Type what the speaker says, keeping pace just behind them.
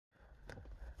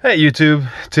Hey YouTube,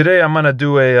 today I'm gonna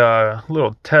do a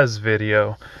little test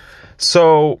video.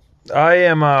 So I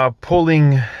am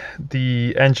pulling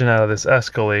the engine out of this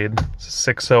Escalade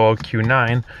 60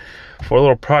 lq9 for a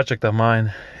little project of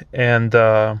mine, and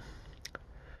I've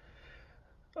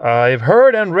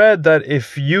heard and read that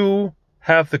if you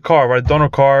have the car, right, donor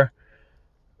car,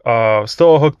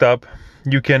 still hooked up,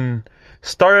 you can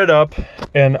start it up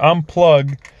and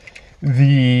unplug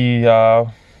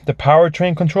the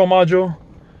powertrain control module,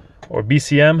 or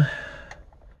BCM,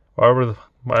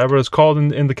 whatever it's called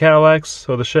in the Cadillacs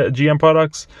or the GM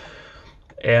products,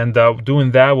 and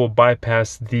doing that will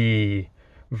bypass the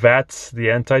vats,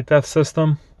 the anti-theft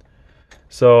system.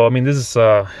 So I mean, this is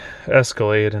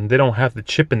Escalade, and they don't have the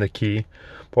chip in the key,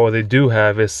 but what they do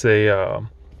have is I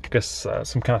guess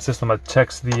some kind of system that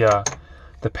checks the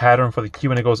pattern for the key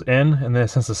when it goes in, and then it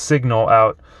sends a signal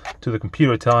out to the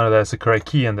computer telling it that it's the correct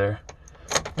key in there,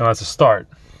 and that's a start.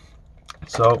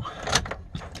 So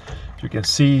you can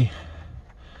see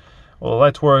all the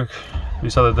lights work.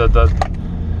 You saw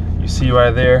that you see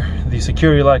right there the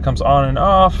security light comes on and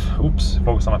off. Oops,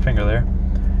 focus on my finger there.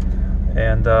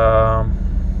 And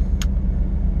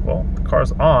well, the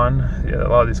car's on. Yeah, a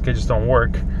lot of these gauges don't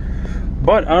work,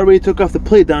 but I already took off the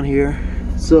plate down here.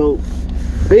 So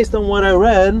based on what I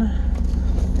read,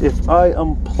 if I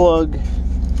unplug,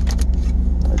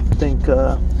 I think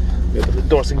maybe the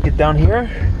doors can get down here.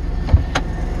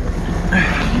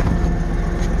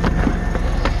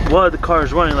 While the car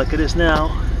is running like it is now,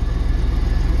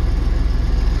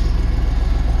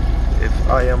 if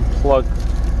I unplug,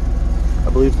 I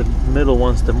believe the middle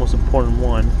one's the most important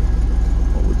one,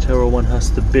 or whichever one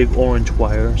has the big orange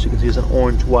wire. So you can see there's an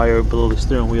orange wire below the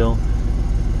steering wheel.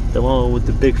 The one with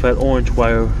the big fat orange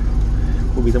wire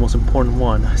will be the most important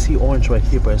one. I see orange right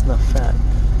here, but it's not fat.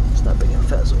 It's not big and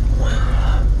fat. So,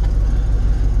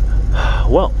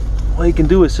 well, all you can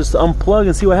do is just unplug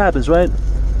and see what happens, right?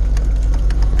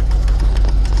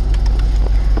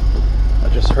 I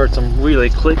just heard some relay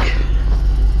click.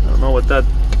 I don't know what if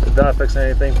that affects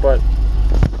anything, but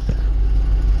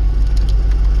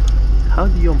how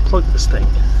do you unplug this thing?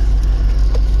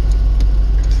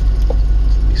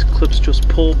 These clips just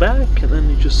pull back and then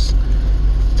you just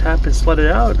tap and slide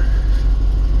it out.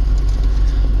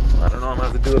 I don't know, I'm gonna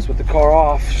have to do this with the car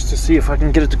off just to see if I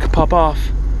can get it to pop off.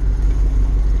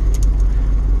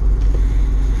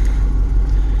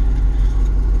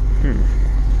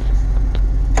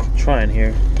 Trying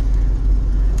here.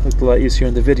 Looked a lot easier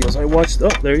in the videos I watched. Oh,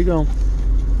 there you go.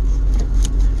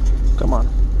 Come on.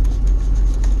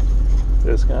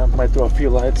 This guy might throw a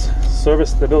few lights. Service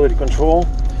stability control.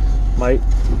 My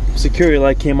security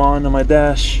light came on my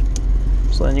dash.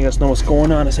 Just letting you guys know what's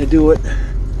going on as I do it.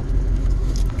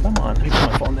 Come on, let me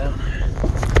put my phone down.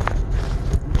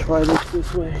 Try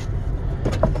this way.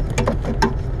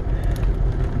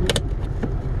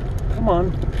 Come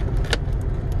on.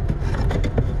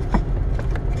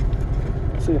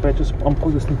 See if I just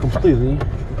unplug this thing completely.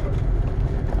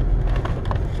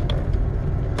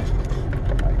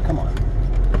 Alright, come on.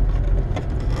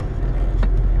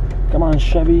 Come on,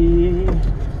 Chevy.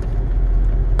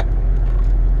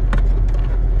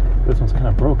 This one's kind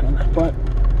of broken, but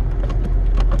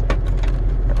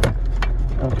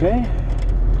okay.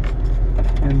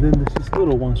 And then there's these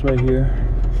little ones right here.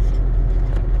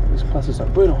 These plastics are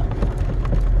brittle.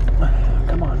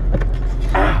 Come on.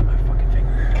 Ah, my fucking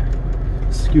finger.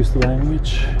 Excuse the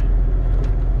language.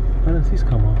 How does these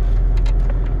come off?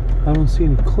 I don't see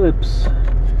any clips.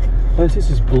 I see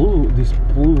these blue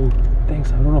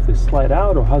things. I don't know if they slide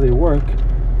out or how they work.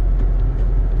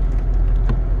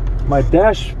 My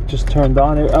dash just turned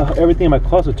on. Everything in my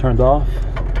closet turned off.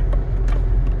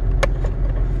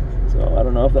 So I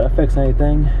don't know if that affects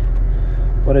anything.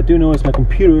 What I do know is my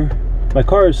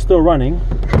car is still running.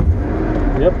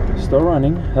 Yep, still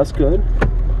running. That's good.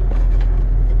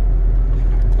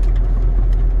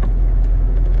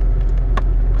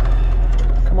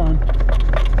 Come on.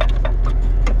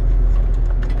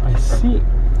 I see.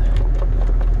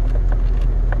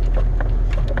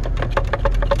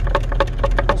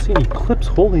 I don't see any clips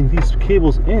holding these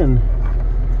cables in.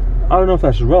 I don't know if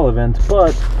that's relevant,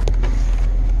 but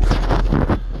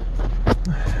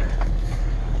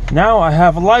now I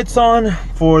have lights on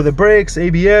for the brakes,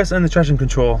 ABS, and the traction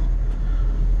control.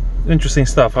 Interesting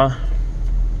stuff, huh?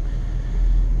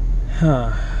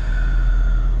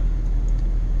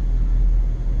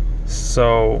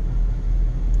 So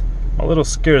I'm a little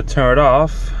scared to turn it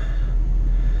off.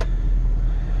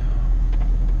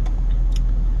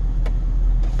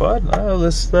 But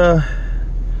let's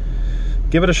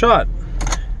give it a shot.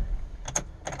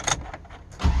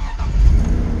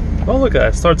 Oh, look at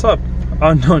that, it starts up.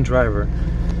 Unknown driver.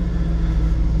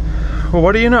 well,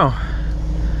 what do you know?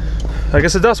 I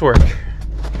guess it does work.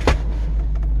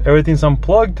 Everything's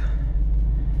unplugged,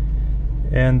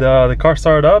 and the car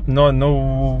started up.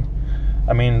 No,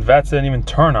 I mean, vats didn't even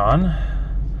turn on.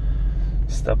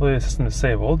 Stability system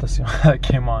disabled. Let's see why that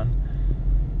came on.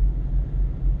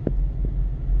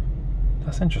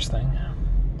 That's interesting.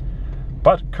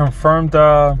 But confirmed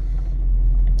that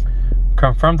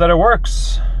it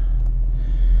works.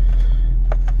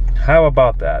 How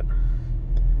about that?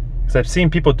 Because I've seen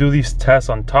people do these tests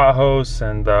on Tahoes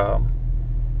and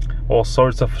all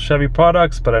sorts of Chevy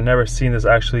products, but I've never seen this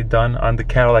actually done on the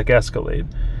Cadillac Escalade.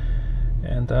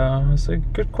 And it's a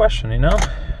good question, you know?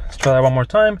 Let's try that one more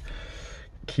time.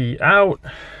 Key out,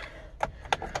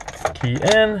 key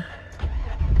in.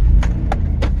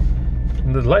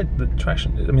 And the light, the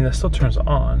traction, I mean, that still turns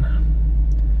on.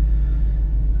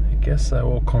 I guess I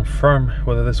will confirm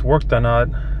whether this worked or not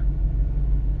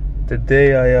the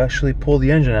day I actually pull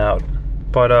the engine out.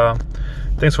 But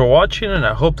thanks for watching, and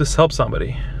I hope this helps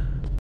somebody.